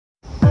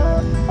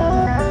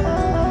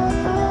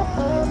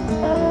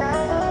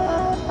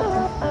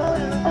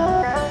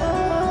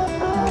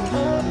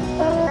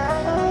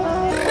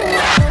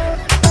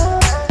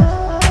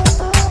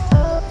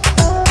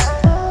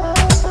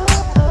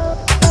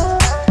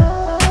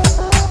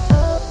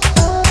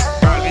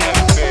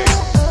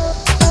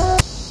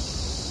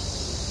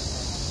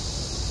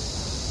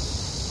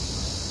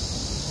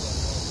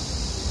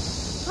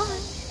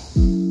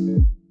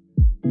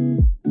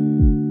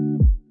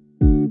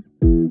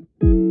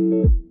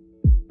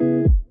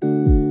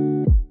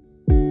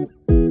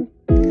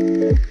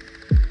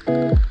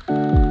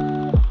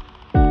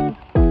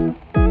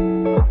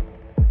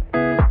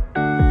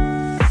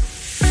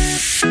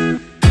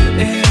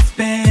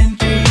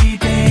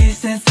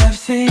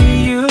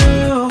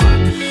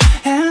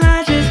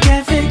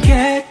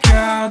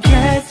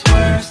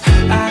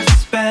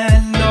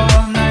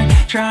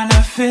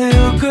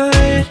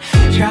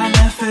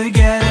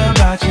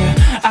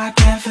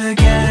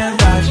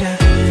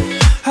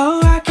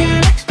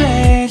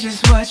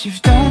what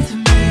you've done to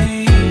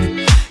me.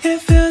 It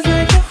feels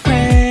like the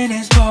rain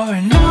is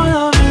pouring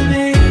all over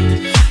me.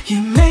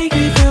 You make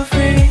me feel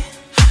free.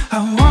 I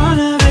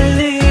wanna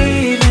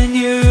believe in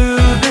you,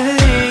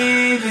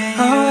 believe in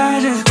you. Oh,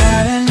 I just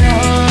gotta know,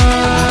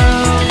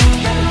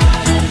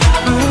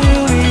 will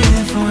you be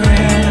here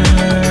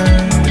forever?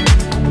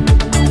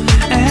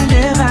 And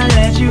if I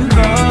let you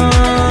go,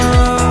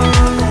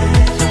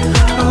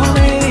 oh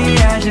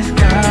baby, I just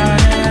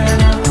gotta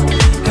know,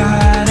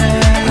 gotta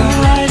know.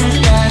 Oh, I just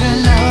gotta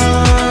know,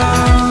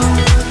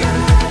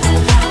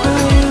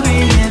 will you be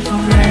here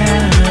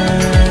forever?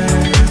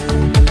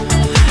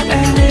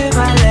 And if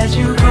I let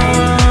you go,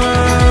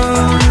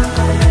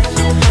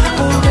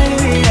 oh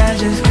baby, I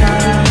just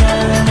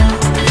gotta know,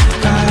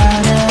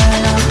 gotta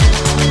know.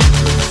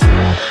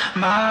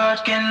 My heart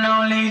can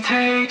only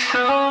take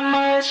so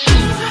much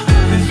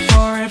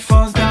before it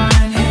falls down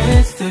and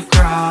hits the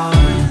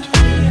ground.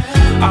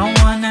 I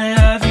wanna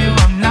love you,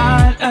 I'm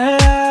not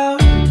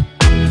allowed,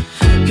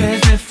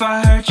 'cause if I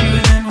hurt you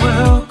then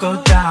we'll go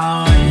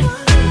down.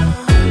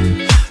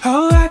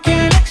 Oh, I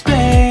can't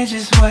explain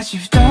just what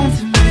you've done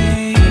to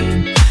me.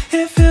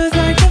 It feels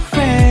like the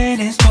rain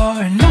is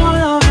pouring all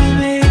over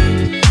me.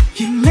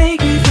 You make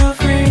me feel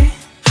free.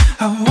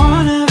 I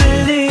wanna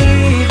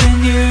believe in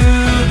you,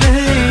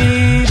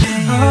 believe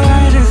in you. Oh,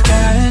 I just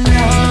gotta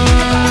know,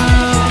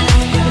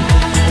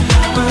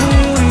 will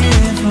you be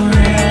here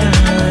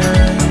forever?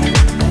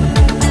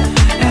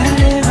 And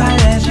if I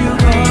let you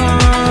go,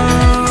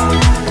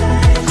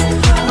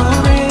 oh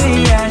baby,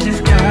 I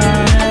just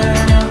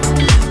gotta know,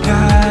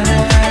 gotta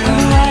know.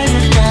 Oh, I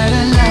just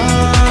gotta know,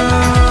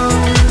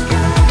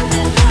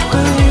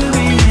 will you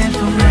be here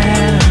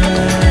forever?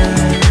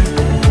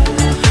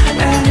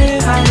 And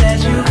if I let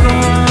you go,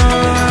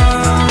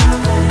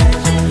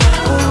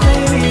 oh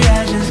baby,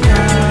 I just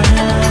gotta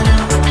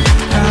know,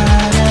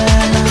 gotta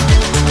know.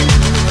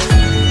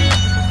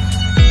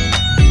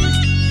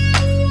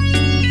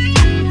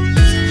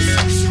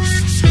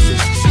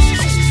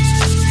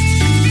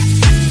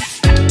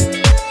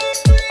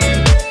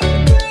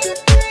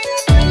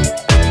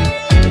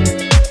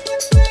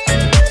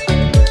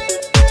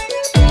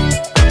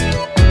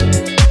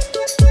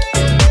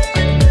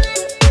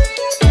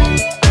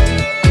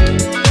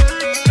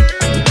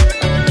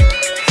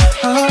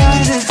 Oh,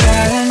 I just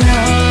gotta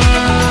know,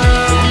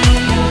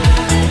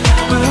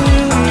 will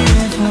you be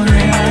here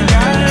forever? I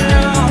gotta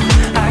know,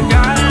 I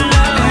gotta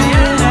know.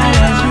 And if I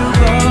let you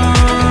go,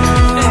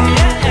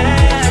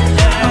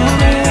 oh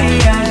baby,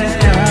 I just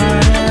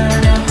gotta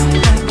know,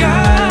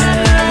 gotta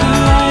know.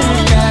 I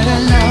just gotta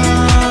know,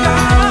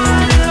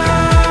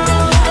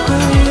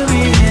 will you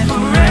be here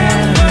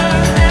forever?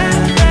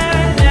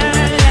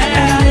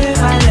 And if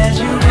I let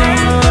you go,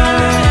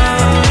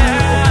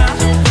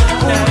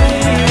 oh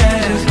baby,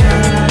 I just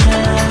gotta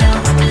know,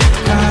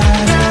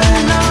 gotta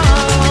know.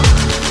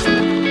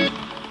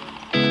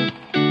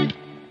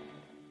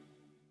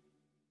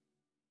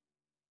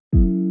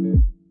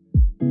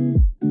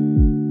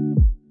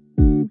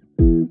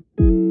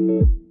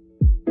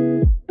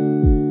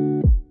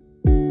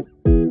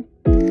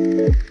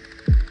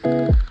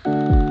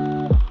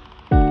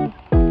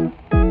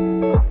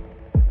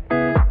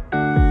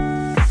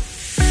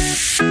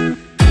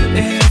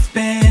 It's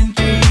been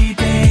 3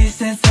 days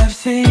since I've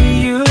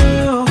seen you,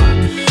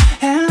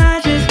 and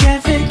I just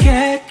can't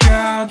forget,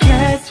 girl,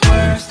 gets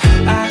worse.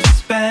 I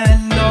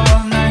spend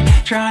all night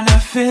trying to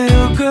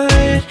feel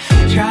good,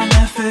 trying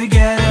to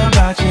forget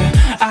about you.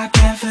 I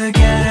can't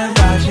forget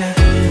about you.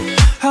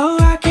 Oh,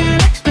 I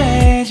can't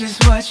explain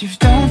just what you've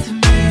done to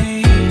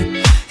me.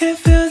 It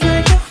feels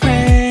like the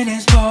rain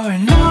is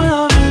pouring all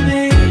over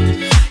me.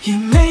 You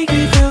make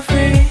me feel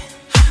free.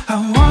 I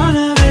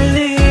wanna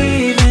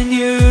believe in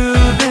you,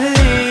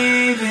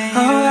 believe in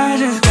you. Oh, I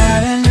just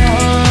gotta know,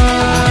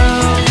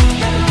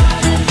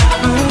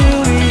 will you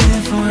be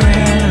here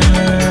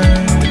forever?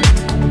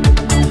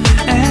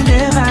 And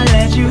if I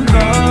let you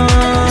go,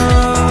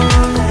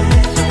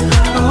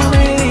 oh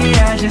baby,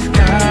 I just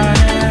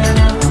gotta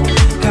know,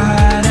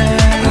 gotta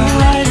know.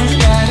 Oh, I just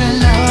gotta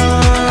know,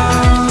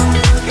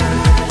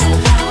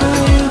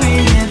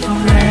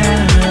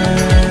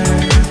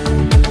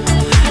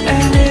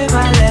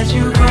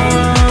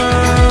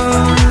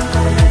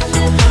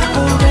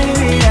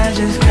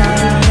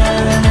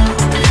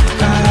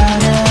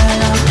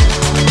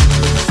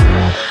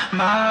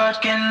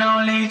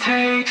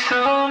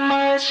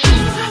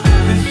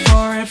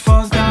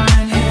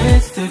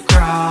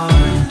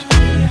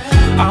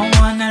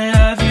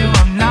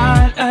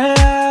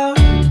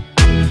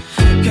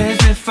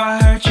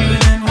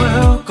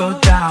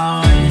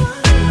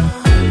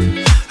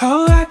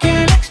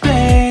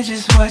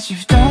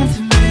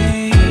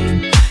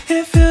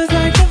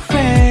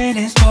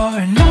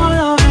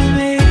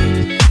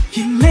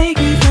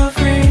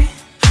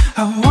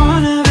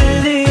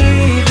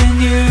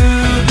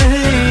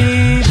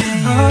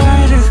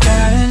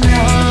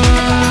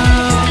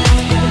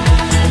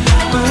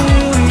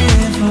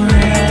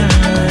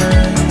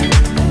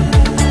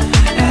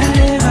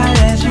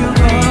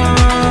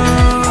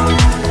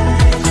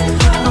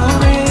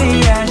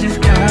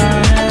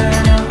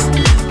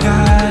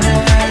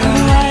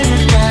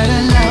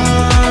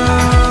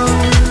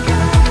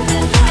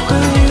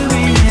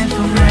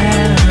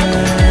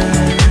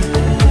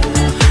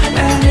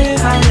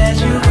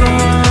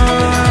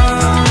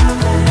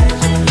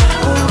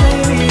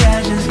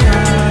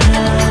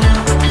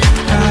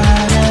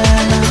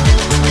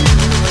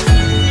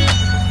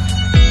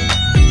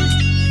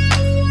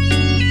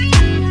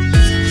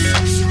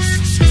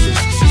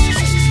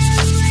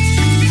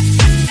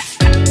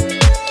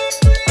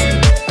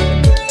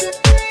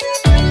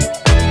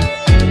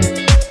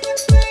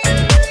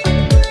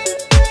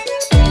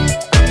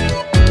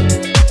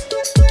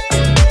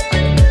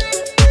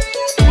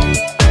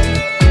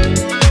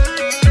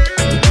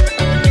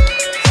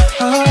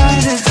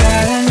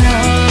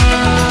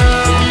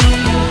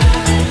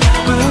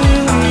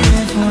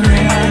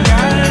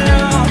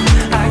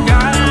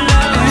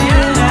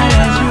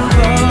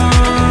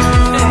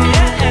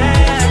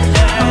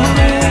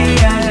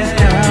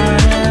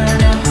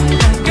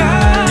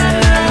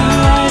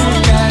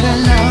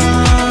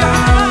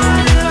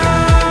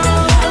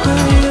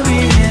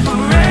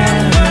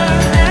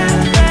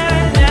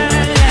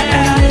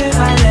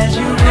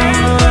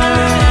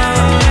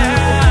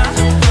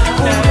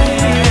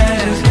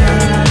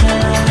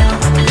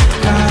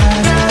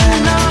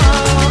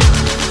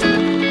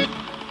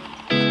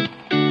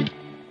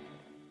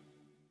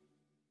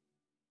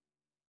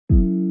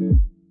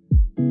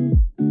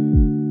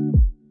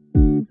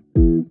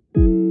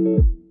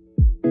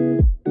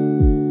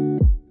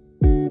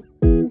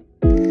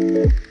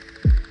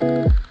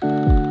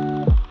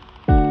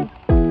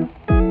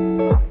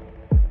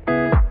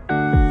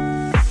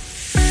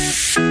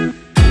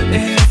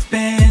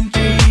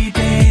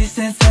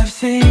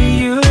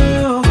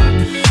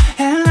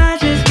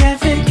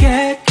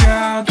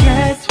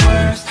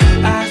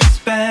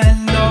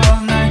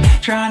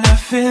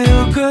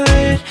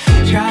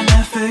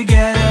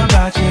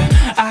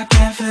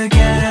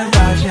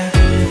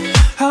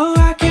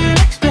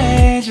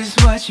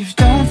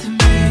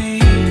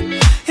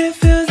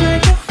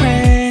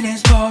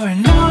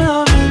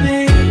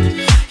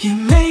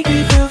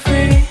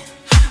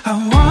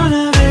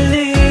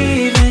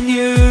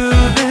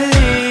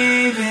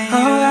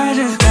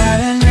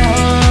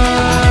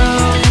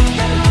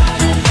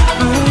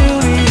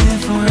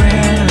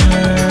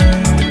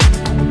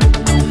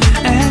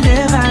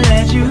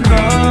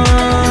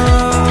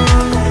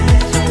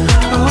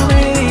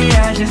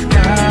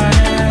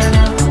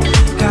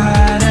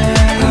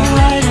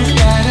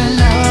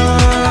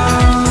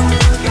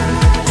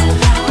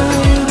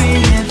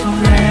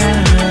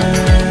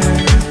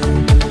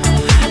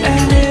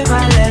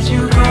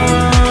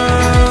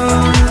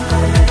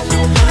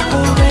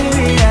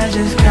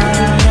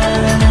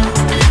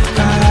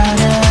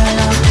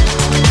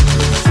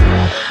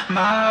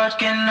 heart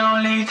can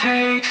only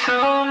take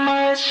so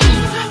much.